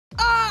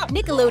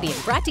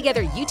Nickelodeon brought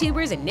together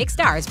YouTubers and Nick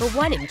stars for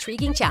one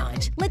intriguing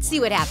challenge. Let's see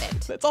what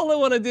happened. That's all I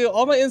want to do.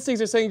 All my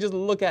instincts are saying just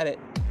look at it.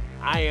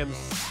 I am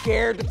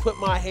scared to put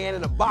my hand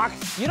in a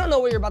box. You don't know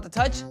what you're about to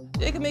touch.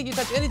 It can make you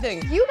touch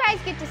anything. You guys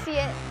get to see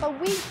it, but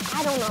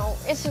I don't know.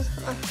 It's just,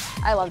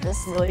 I love this.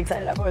 I'm really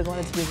excited. I've always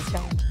wanted to do this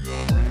challenge.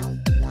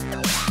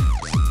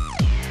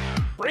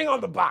 Bring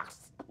on the box.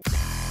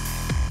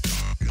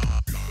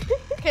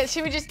 Okay,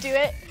 should we just do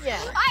it? Yeah.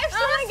 I'm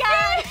so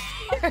scared.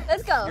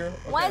 Let's go. Okay.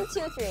 1,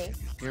 2, 3.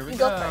 Here we you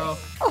go. Go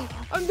first. Oh,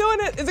 I'm doing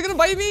it. Is it gonna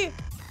bite me?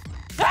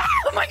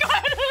 Oh my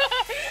god!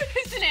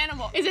 It's an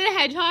animal. Is it a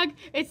hedgehog?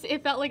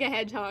 It felt like a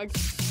hedgehog.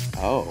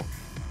 Oh,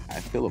 I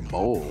feel a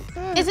bowl.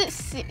 Is it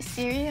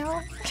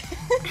cereal?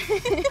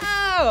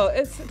 Oh,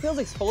 it feels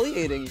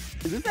exfoliating.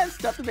 Is this that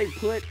stuff that they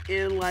put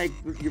in like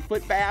your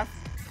foot bath?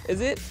 Is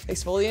it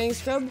exfoliating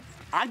scrub?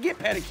 I get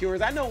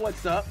pedicures. I know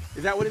what's up.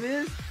 Is that what it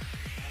is?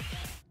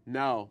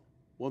 No.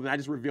 Well, then I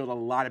just revealed a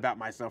lot about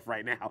myself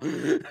right now.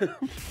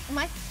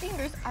 My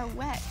fingers are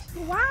wet.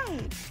 Why?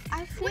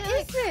 I feel What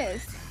is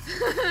this?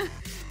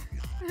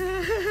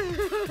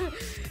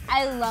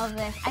 I love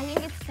this. I think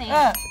it's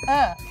sand.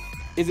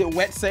 Is it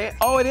wet sand?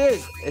 Oh, it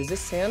is. Is this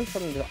sand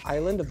from the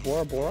island of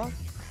Bora Bora?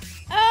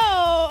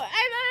 Oh,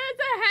 I thought it was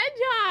a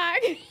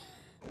hedgehog.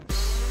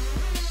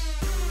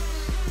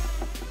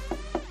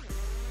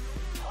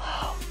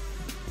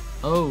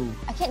 Oh,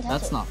 I can't touch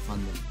that's it. not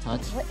fun to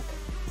touch.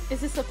 Is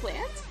this a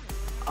plant?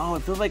 Oh,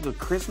 it feels like a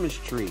Christmas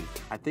tree.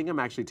 I think I'm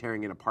actually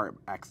tearing it apart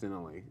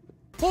accidentally.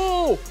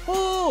 Oh,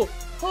 oh,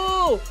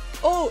 oh,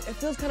 oh, it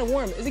feels kind of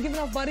warm. Is it giving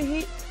off body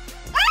heat?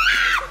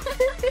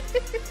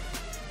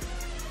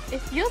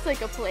 It feels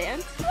like a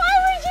plant. Why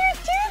would you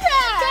do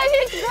that? Because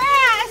it's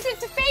grass.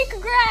 It's fake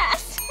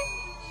grass.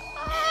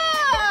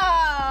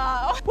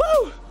 Oh.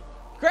 Woo!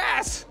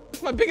 Grass!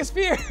 It's my biggest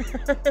fear.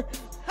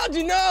 How'd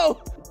you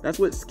know? That's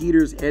what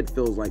Skeeter's head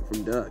feels like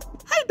from Doug.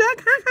 Hey,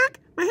 Doug, honk.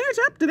 My hair's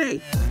up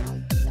today.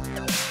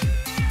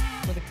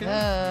 What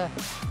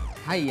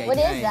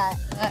is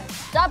that?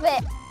 Stop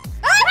it.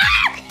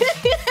 Stop!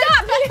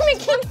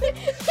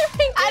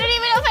 I don't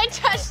even know if I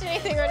touched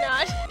anything or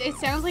not. It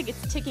sounds like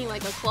it's ticking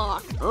like a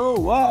clock. Oh,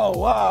 whoa,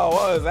 whoa,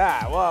 what was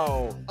that?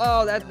 Whoa.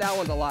 Oh, that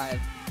one's alive.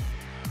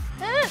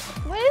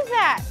 What is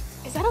that?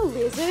 Is that a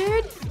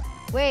lizard?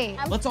 Wait.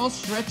 Let's all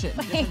stretch it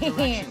in different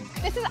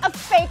directions. This is a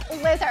fake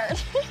lizard.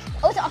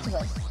 Oh, it's an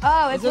octopus.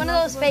 Oh, it's one of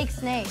those fake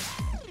snakes.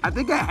 I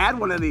think I had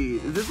one of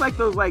these. Is this like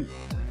those like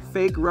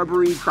fake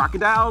rubbery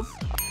crocodiles?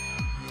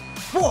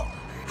 Whoa.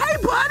 Hey,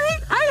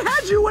 buddy! I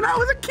had you when I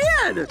was a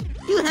kid!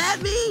 You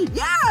had me?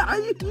 Yeah!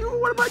 You were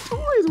one of my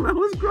toys when I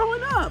was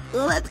growing up.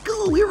 Well, that's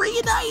cool. We're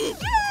reunited.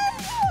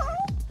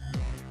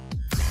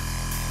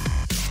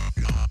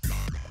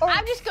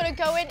 I'm just gonna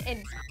go in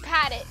and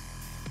pat it.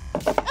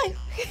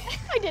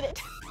 I did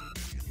it.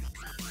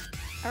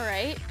 All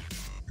right.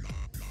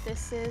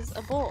 This is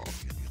a bowl.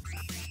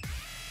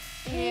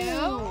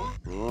 Ew.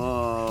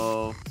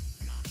 Whoa.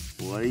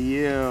 What are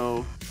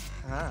you?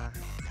 Ah.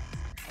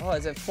 Oh,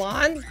 is it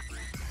flan?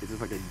 Is this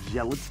like a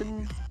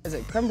gelatin? Is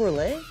it creme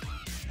brulee?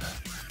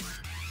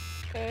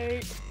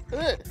 Okay.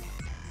 Ugh.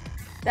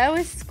 That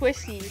was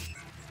squishy.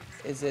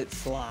 Is it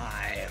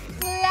slime?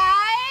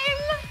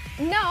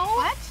 Slime? No.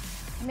 What?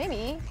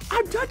 Maybe.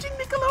 I'm touching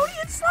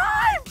Nickelodeon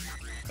slime!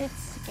 It's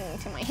sticking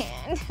to my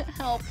hand.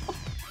 Help.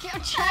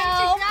 You're trying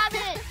to grab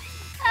it.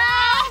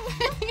 Help!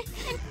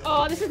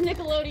 Oh, this is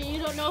Nickelodeon. You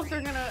don't know if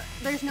they're gonna.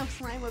 There's no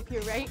slime up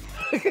here, right?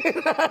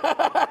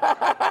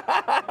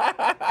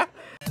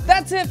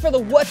 That's it for the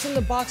What's in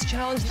the Box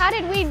challenge. How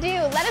did we do?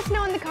 Let us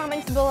know in the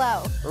comments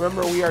below.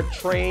 Remember, we are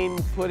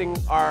trained putting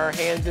our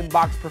hands in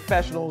box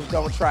professionals.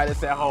 Don't try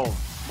this at home.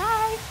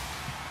 Bye.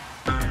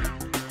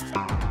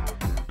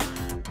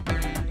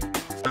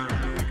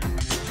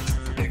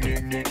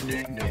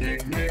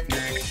 Nick.